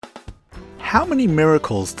How many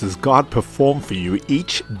miracles does God perform for you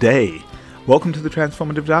each day? Welcome to the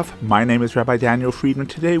Transformative Daf. My name is Rabbi Daniel Friedman.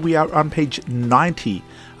 Today we are on page 90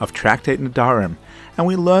 of Tractate Nedarim, and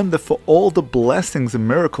we learn that for all the blessings and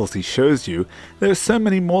miracles he shows you, there are so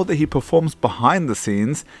many more that he performs behind the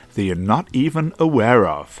scenes that you're not even aware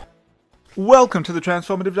of. Welcome to the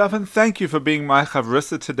Transformative Daf, and thank you for being my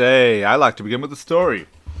chavrissa today. I like to begin with a story.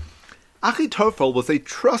 Achitophel was a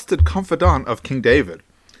trusted confidant of King David,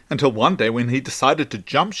 until one day when he decided to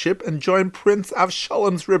jump ship and join Prince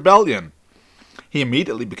Avshalom's rebellion. He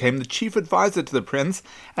immediately became the chief advisor to the prince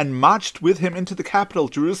and marched with him into the capital,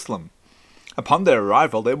 Jerusalem. Upon their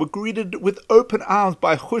arrival, they were greeted with open arms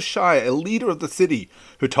by Hushai, a leader of the city,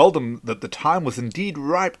 who told them that the time was indeed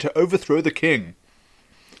ripe to overthrow the king.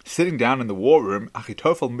 Sitting down in the war room,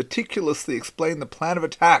 Achitophel meticulously explained the plan of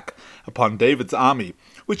attack upon David's army,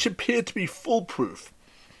 which appeared to be foolproof.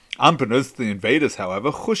 Unbeknownst to the invaders,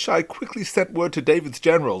 however, Hushai quickly sent word to David's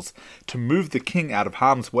generals to move the king out of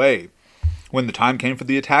harm's way. When the time came for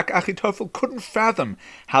the attack, Achitophel couldn't fathom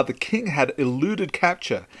how the king had eluded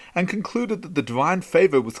capture and concluded that the divine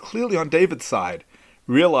favor was clearly on David's side.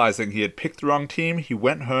 Realizing he had picked the wrong team, he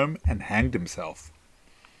went home and hanged himself.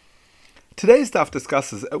 Today's daf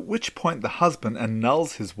discusses at which point the husband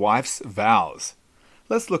annuls his wife's vows.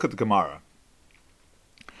 Let's look at the Gemara.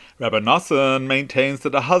 Rabbi Nosson maintains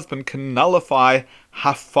that a husband can nullify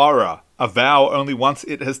hafara, a vow only once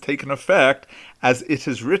it has taken effect, as it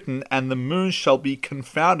is written, and the moon shall be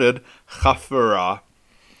confounded, chafara.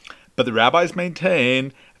 But the rabbis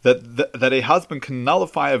maintain that a husband can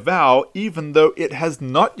nullify a vow even though it has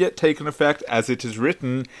not yet taken effect, as it is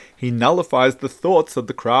written, he nullifies the thoughts of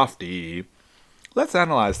the crafty. Let's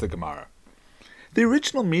analyze the Gemara. The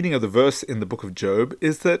original meaning of the verse in the book of Job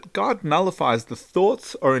is that God nullifies the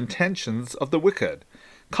thoughts or intentions of the wicked.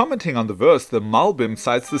 Commenting on the verse, the Malbim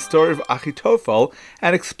cites the story of Achitophel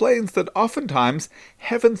and explains that oftentimes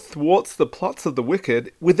heaven thwarts the plots of the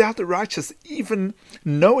wicked without the righteous even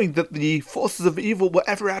knowing that the forces of evil were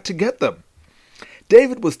ever out to get them.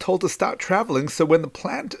 David was told to start traveling, so when the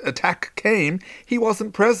planned attack came, he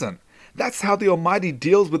wasn't present. That's how the Almighty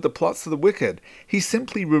deals with the plots of the wicked. He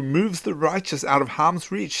simply removes the righteous out of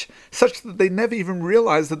harm's reach, such that they never even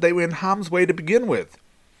realize that they were in harm's way to begin with.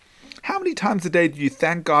 How many times a day do you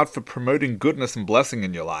thank God for promoting goodness and blessing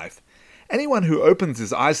in your life? Anyone who opens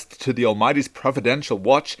his eyes to the Almighty's providential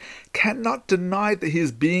watch cannot deny that he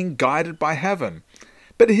is being guided by heaven.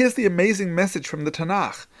 But here's the amazing message from the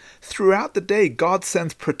Tanakh. Throughout the day, God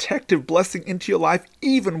sends protective blessing into your life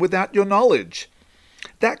even without your knowledge.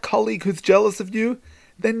 That colleague who's jealous of you,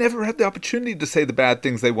 they never had the opportunity to say the bad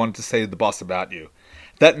things they wanted to say to the boss about you.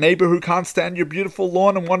 That neighbor who can't stand your beautiful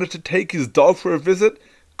lawn and wanted to take his dog for a visit,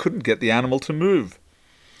 couldn't get the animal to move.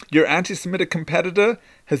 Your anti-Semitic competitor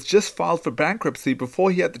has just filed for bankruptcy before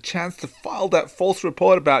he had the chance to file that false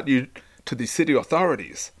report about you to the city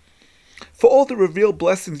authorities. For all the revealed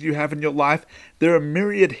blessings you have in your life, there are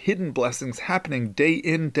myriad hidden blessings happening day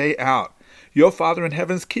in, day out. Your Father in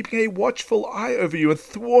heaven is keeping a watchful eye over you and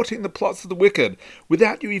thwarting the plots of the wicked,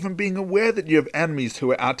 without you even being aware that you have enemies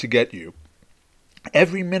who are out to get you.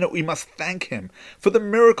 Every minute we must thank him for the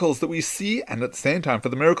miracles that we see, and at the same time for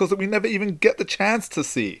the miracles that we never even get the chance to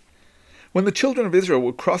see. When the children of Israel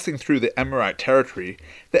were crossing through the Amorite territory,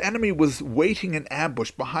 the enemy was waiting in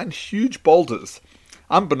ambush behind huge boulders.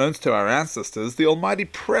 Unbeknownst to our ancestors, the Almighty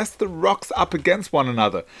pressed the rocks up against one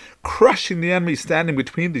another, crushing the enemy standing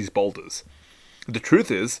between these boulders. The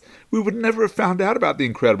truth is, we would never have found out about the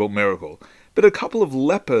incredible miracle, but a couple of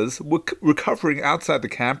lepers were recovering outside the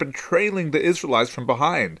camp and trailing the Israelites from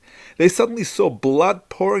behind. They suddenly saw blood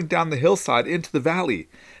pouring down the hillside into the valley.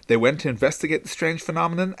 They went to investigate the strange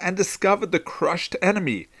phenomenon and discovered the crushed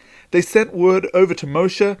enemy. They sent word over to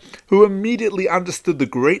Moshe, who immediately understood the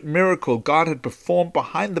great miracle God had performed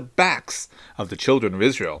behind the backs of the children of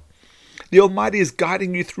Israel. The Almighty is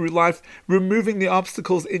guiding you through life, removing the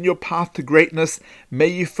obstacles in your path to greatness. May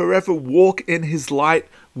you forever walk in His light,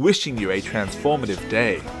 wishing you a transformative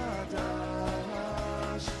day.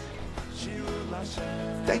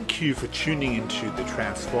 Thank you for tuning into the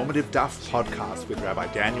Transformative Daf podcast with Rabbi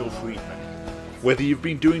Daniel Friedman. Whether you've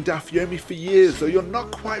been doing Daf Yomi for years or you're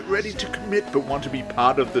not quite ready to commit but want to be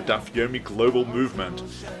part of the Daf Yomi global movement,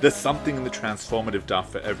 there's something in the Transformative Daf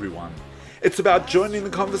for everyone. It's about joining the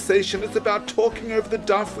conversation. It's about talking over the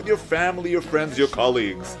daf with your family, your friends, your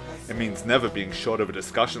colleagues. It means never being short of a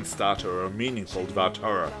discussion starter or a meaningful Dvar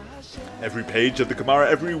Torah. Every page of the Gemara,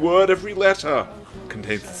 every word, every letter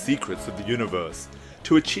contains the secrets of the universe.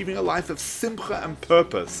 To achieving a life of simcha and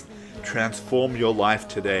purpose, transform your life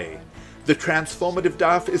today. The Transformative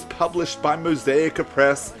Daf is published by Mosaica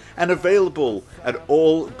Press and available at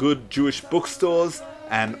all good Jewish bookstores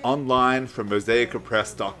and online from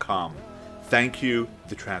mosaicapress.com. Thank you,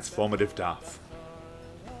 The Transformative Daf.